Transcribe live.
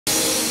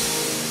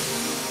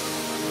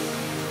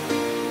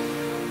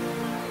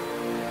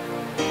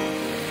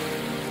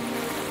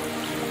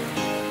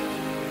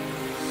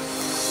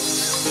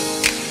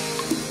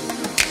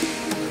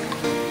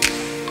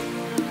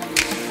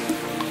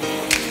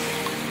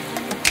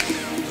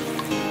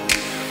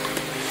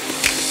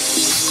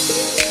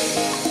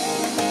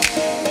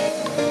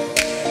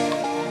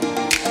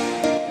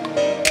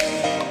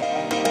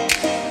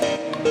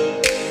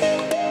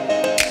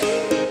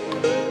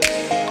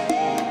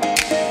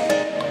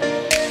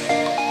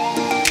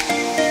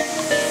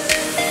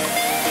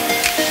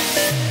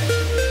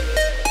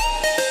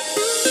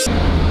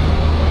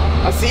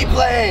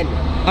seaplane.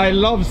 I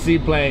love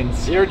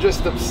seaplanes. You're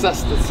just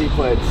obsessed with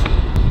seaplanes.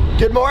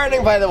 Good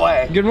morning, by the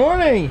way. Good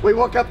morning. We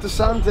woke up to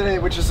sun today,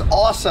 which is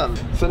awesome.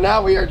 So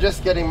now we are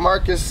just getting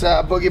Marcus'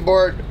 boogie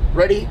board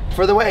ready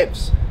for the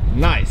waves.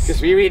 Nice.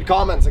 Because we read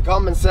comments. The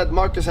comments said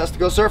Marcus has to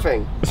go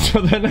surfing.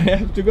 So then I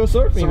have to go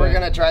surfing. So we're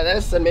gonna try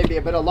this and maybe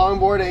a bit of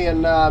longboarding.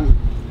 And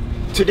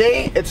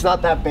today it's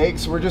not that big,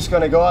 so we're just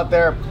gonna go out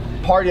there,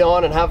 party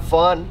on and have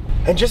fun,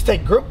 and just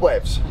take group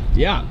waves.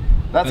 Yeah.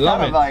 That's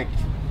kind of like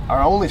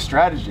our only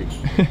strategy,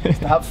 is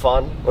to have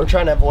fun. We're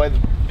trying to avoid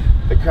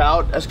the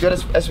crowd as good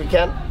as we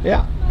can.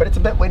 Yeah. But it's a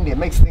bit windy. It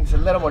makes things a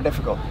little more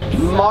difficult.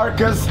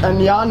 Marcus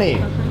and Yanni.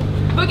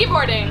 Boogie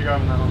boarding.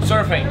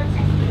 Surfing.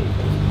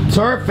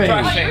 Surfing.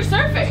 Oh, you're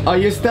surfing. Oh,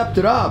 you stepped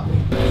it up.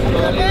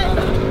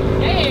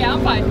 Yeah,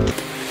 I'm fine.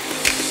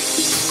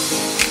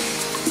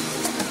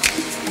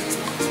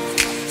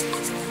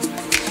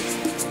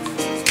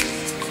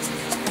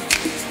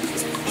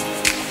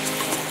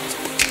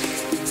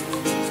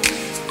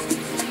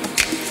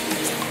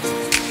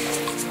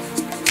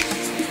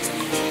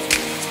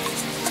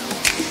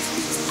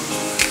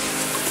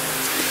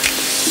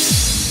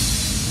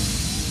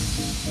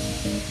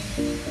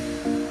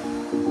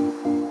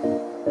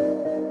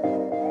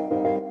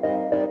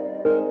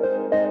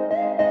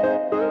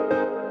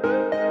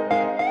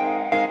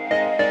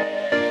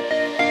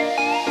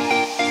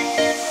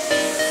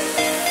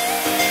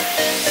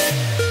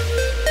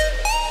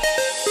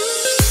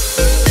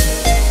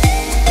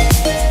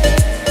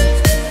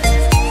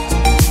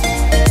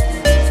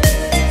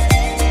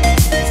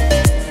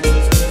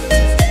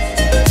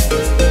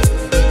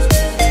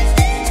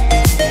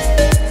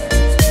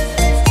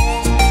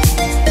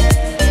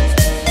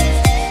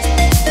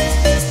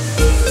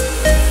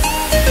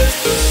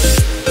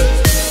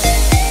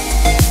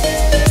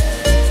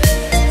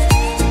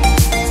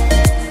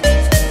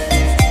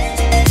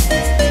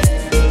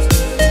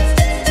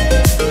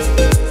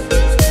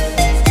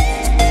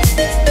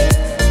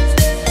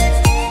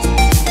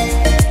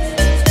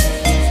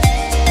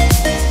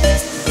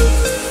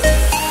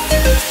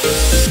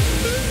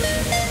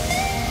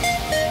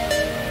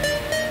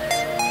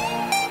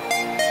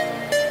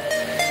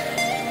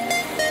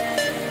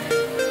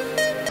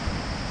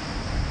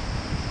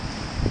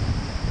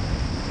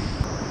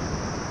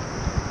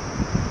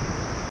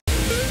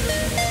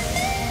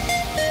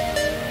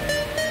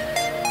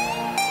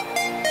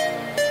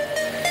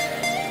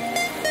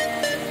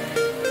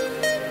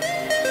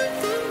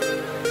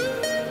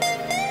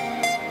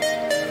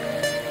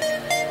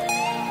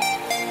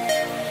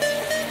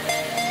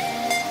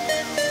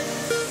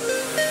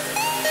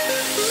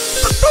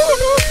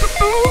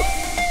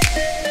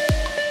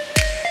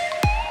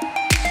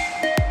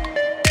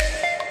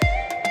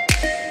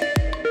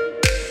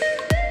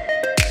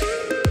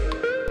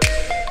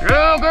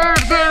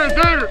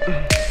 Get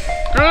it.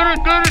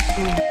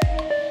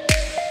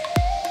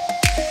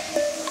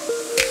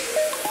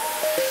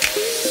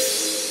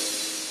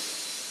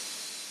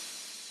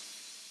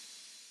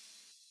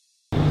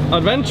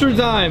 Adventure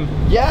time.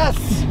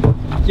 Yes.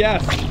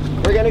 Yes.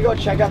 We're gonna go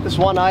check out this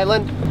one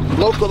island,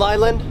 local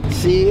island,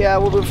 see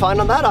what we find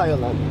on that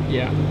island.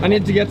 Yeah, I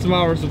need to get some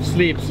hours of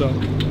sleep, so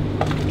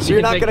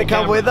you're not gonna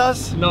come with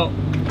us? No.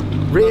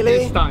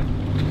 Really? Not this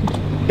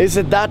time. Is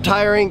it that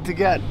tiring to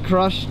get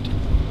crushed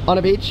on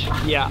a beach?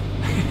 Yeah.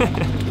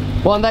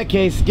 Well, in that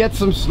case, get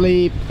some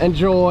sleep,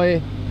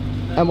 enjoy,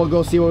 and we'll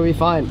go see what we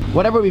find.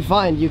 Whatever we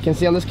find, you can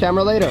see on this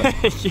camera later.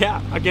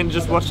 Yeah, I can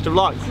just watch the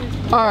vlogs.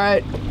 All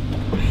right.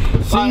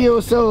 See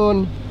you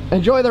soon.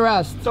 Enjoy the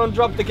rest. Don't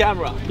drop the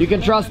camera. You can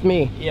trust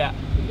me. Yeah.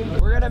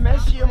 We're gonna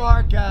miss you,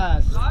 Marcus.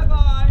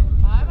 Bye-bye.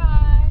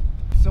 Bye-bye.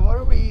 So what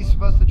are we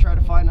supposed to try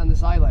to find on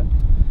this island?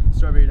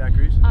 Strawberry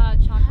daiquiris.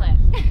 Chocolate.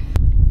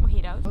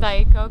 Mojitos.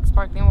 Diet Coke,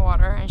 sparkling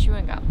water, and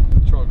chewing gum.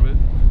 Chocolate.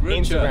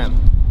 Instagram.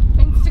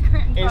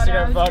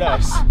 Instagram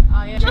photos.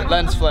 Oh, yeah.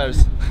 Lens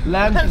flares.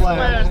 Lens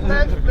flares.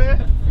 Lens flares.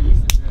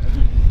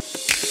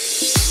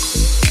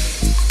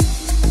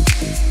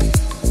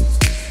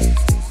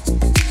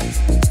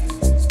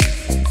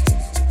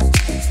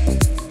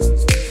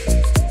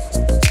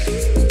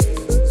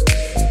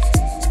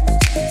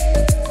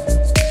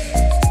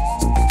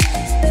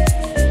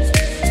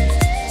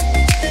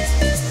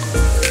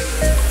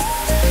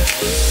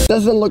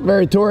 Doesn't look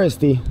very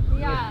touristy.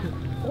 Yeah.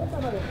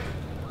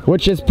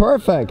 Which is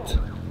perfect.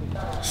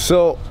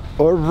 So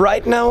we're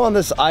right now on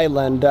this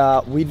island.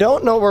 We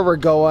don't know where we're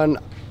going.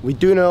 We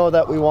do know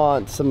that we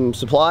want some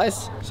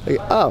supplies. So,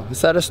 oh,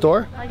 is that a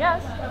store? I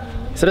guess.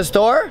 Is it a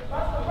store?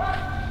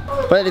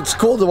 But it's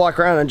cool to walk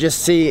around and just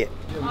see. Oh,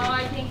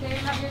 I think they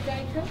have your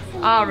Diet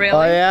Coke. Oh, really?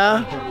 Oh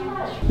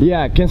yeah?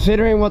 Yeah,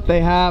 considering what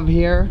they have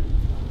here,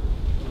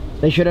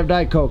 they should have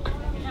Diet Coke.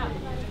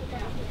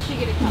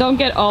 Don't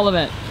get all of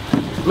it.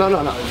 No,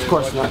 of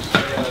course not.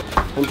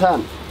 And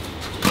 10.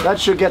 That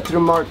should get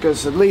through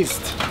Marcus at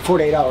least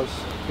 48 hours.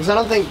 Because I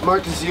don't think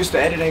Marcus is used to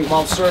editing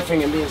while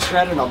surfing and being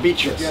stranded on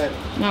beaches.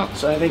 No.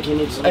 So I think he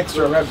needs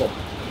extra Red Bull.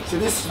 See,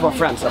 this is what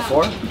friends are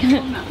for.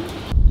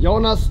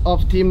 Jonas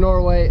of Team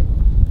Norway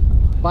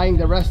buying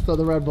the rest of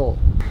the Red Bull.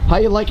 How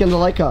you liking the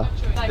Leica?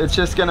 it's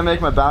just gonna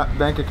make my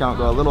bank account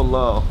go a little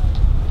low.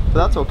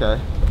 But that's okay.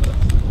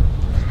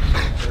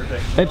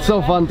 It's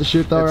so fun to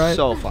shoot though, right? It's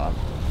so fun.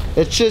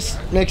 It just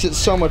makes it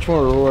so much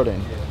more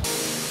rewarding.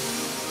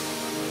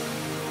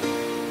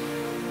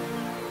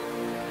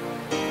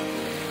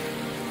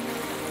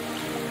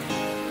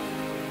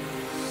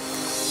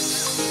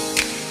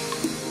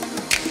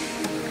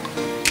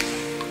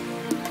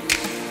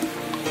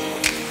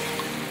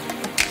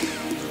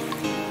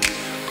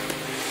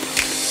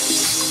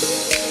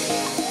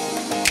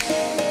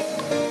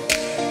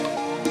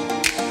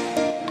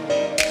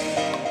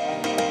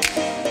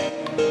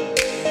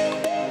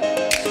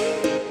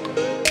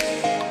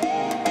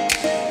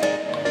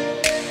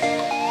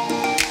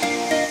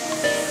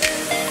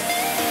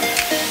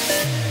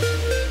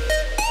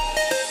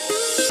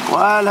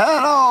 Well,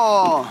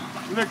 hello!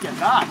 Look at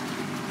that.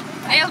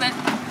 Nailed it.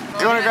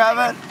 You wanna grab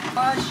it?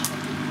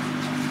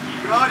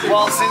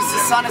 Well, since the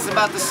sun is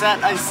about to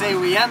set, I say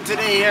we end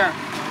today here,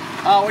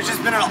 which has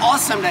been an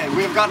awesome day.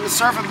 We've gotten to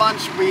surf a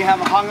bunch, we have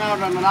hung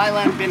out on an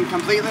island, been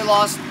completely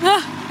lost,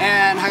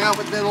 and hung out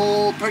with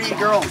little pretty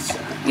girls.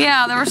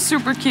 Yeah, they were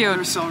super cute.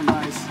 They're so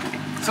nice.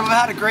 So we've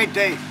had a great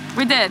day.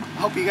 We did.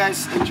 Hope you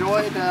guys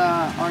enjoyed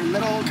our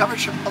little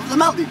coverage of the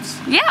Maldives.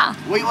 Yeah.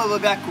 We will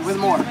be back with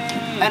more.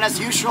 And as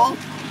usual,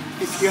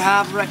 if you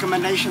have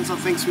recommendations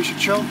of things we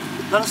should show,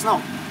 let us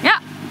know. Yeah.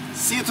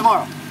 See you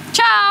tomorrow.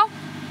 Ciao.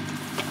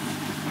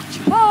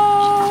 Ciao.